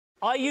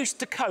I used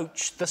to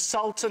coach the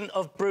Sultan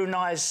of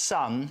Brunei's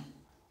son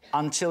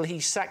until he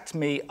sacked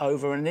me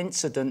over an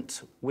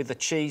incident with a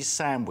cheese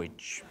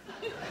sandwich.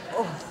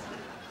 Oh.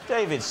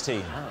 David's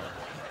team.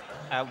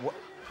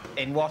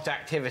 In what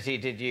activity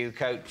did you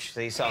coach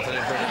the Sultan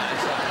of Brunei?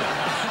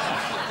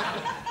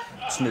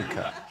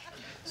 Snooker.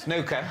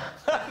 Snooker?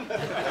 Love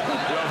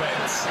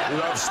it.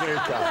 Love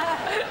snooker.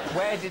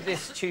 Where did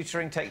this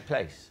tutoring take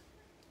place?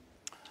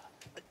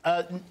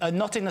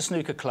 Not in the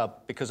snooker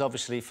club, because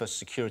obviously for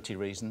security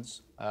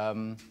reasons.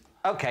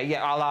 OK,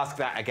 yeah, I'll ask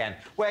that again.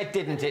 Where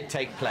didn't it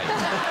take place?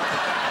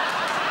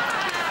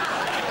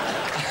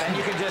 Then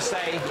you can just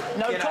say...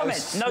 No comment,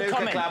 snooker no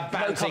comment. club,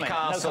 bouncy no comment,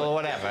 castle, no or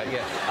whatever,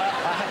 yeah.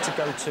 I had to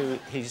go to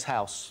his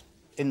house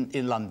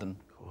in London.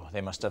 Oh,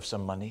 they must have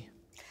some money.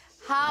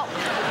 How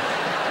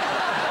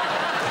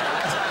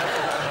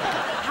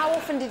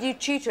often did you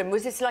tutor him?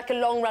 Was this like a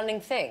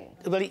long-running thing?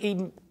 Well,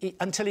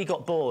 until he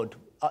got bored.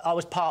 I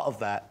was part of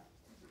that.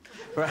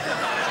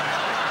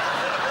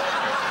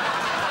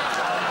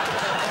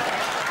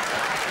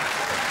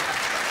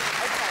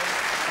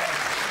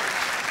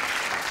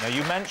 Now,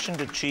 you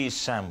mentioned a cheese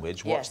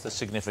sandwich. What's the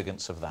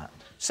significance of that?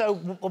 So,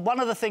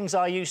 one of the things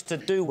I used to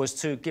do was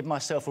to give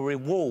myself a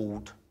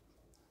reward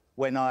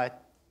when I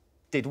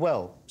did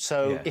well.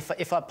 So,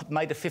 if I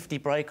made a 50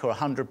 break or a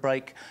 100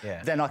 break,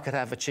 then I could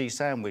have a cheese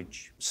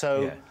sandwich.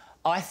 So,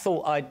 I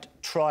thought I'd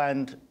try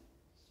and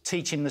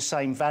teach him the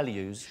same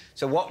values.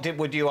 So what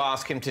would you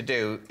ask him to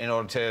do in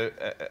order to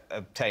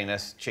obtain a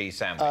cheese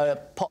sandwich?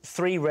 Pop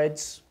 3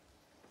 reds,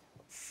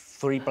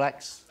 3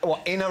 blacks.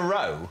 What, in a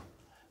row?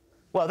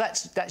 Well,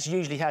 that's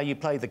usually how you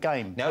play the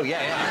game. No,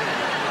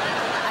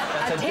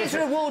 And his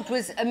reward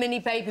was a mini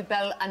Baby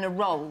Bell and a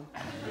roll.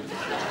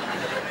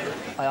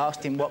 I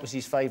asked him what was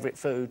his favourite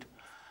food,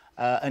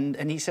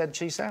 and he said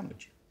cheese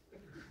sandwich.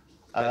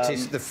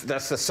 That's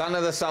the son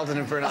of the Sultan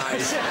of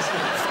Brunei's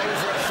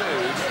favourite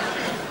food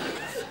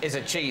is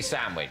a cheese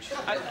sandwich.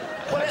 Well,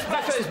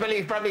 I suppose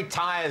he probably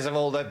tires of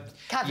all the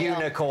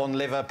unicorn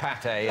liver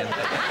pate and...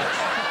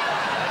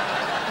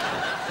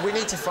 We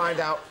need to find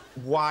out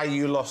why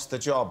you lost the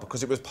job,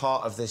 because it was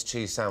part of this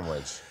cheese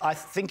sandwich. I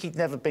think he'd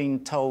never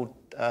been told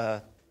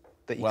that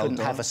he couldn't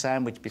have a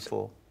sandwich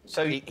before.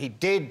 So he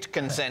did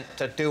consent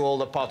to do all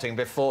the potting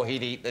before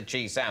he'd eat the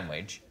cheese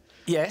sandwich?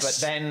 Yes. But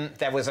then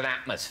there was an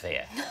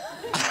atmosphere.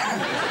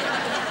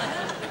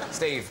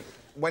 Steve,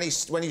 when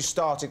you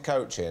started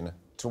coaching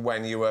to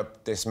when you were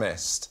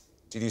dismissed,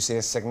 did you see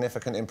a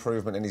significant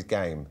improvement in his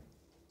game?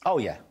 Oh,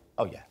 yeah.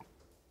 Oh, yeah.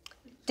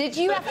 Did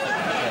you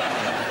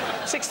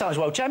have... 6 times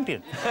world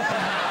champion.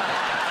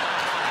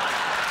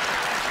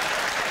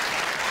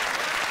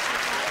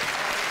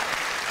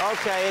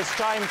 OK, it's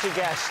time to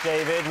guess,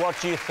 David. What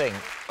do you think?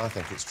 I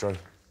think it's true.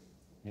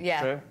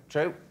 Yeah.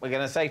 True. We're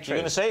going to say true. You're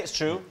going to say it's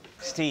true?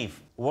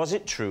 Steve, was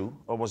it true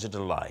or was it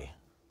a lie?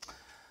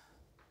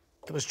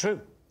 It was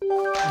true.